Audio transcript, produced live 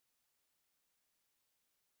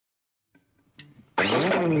She grew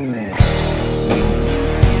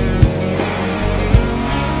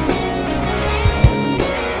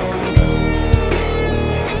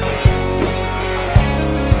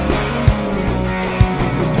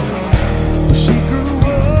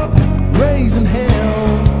up raising hell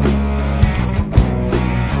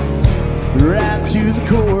right to the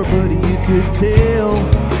core, but you could tell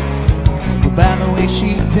by the way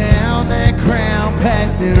she down that crown,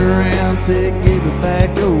 passed it around, said give it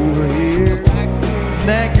back over here.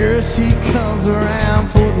 That girl, she comes around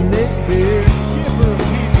for the next beer.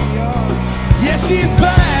 Yeah, she's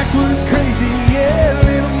backwoods crazy, yeah,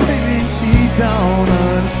 little baby, she don't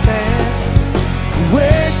understand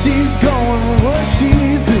where she's going, what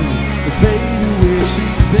she's doing, but baby, where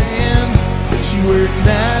she's been. She works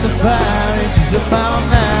 9 to 5 and she's up all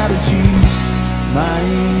night and she's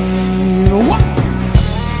mine. What?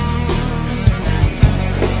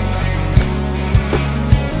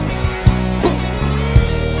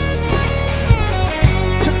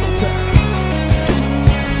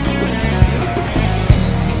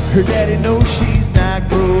 Her daddy knows she's not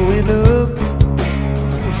growing up.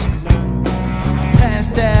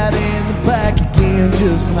 Passed out in the back again,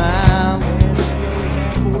 just smile.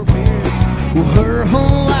 Well, her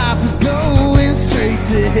whole life is going straight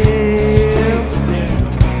to hell.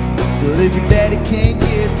 Well, if your daddy can't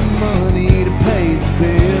get the money to pay the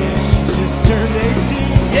bills, just turned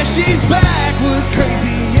 18. Yeah, she's backwoods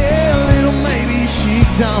crazy, yeah, little maybe she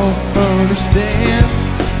don't understand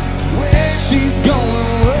where she's going,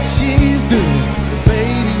 what she's doing,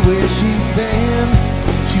 baby, where she's been.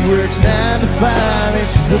 She works 9 to 5 and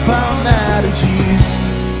she's up all night and she's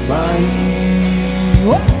mine.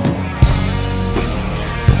 What?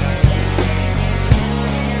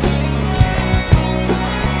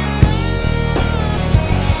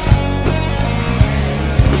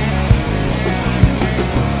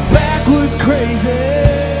 Backwoods crazy.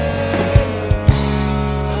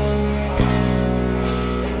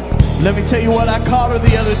 Let me tell you what I called her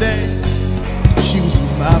the other day. She was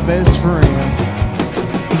my best friend.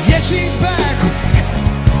 Yeah, she's backwards.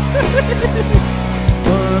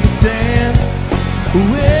 Understand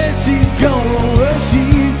where she's going, what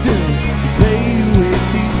she's doing, baby, where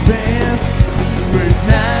she's been. Works 9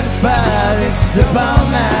 to 5 and she's up all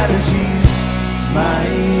night and she's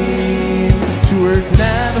mine. She works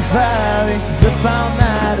 9 to 5 and she's up all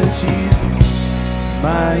night and she's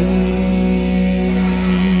mine.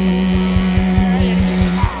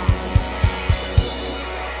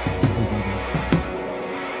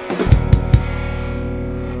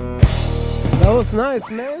 That was nice,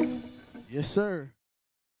 man. Yes, sir.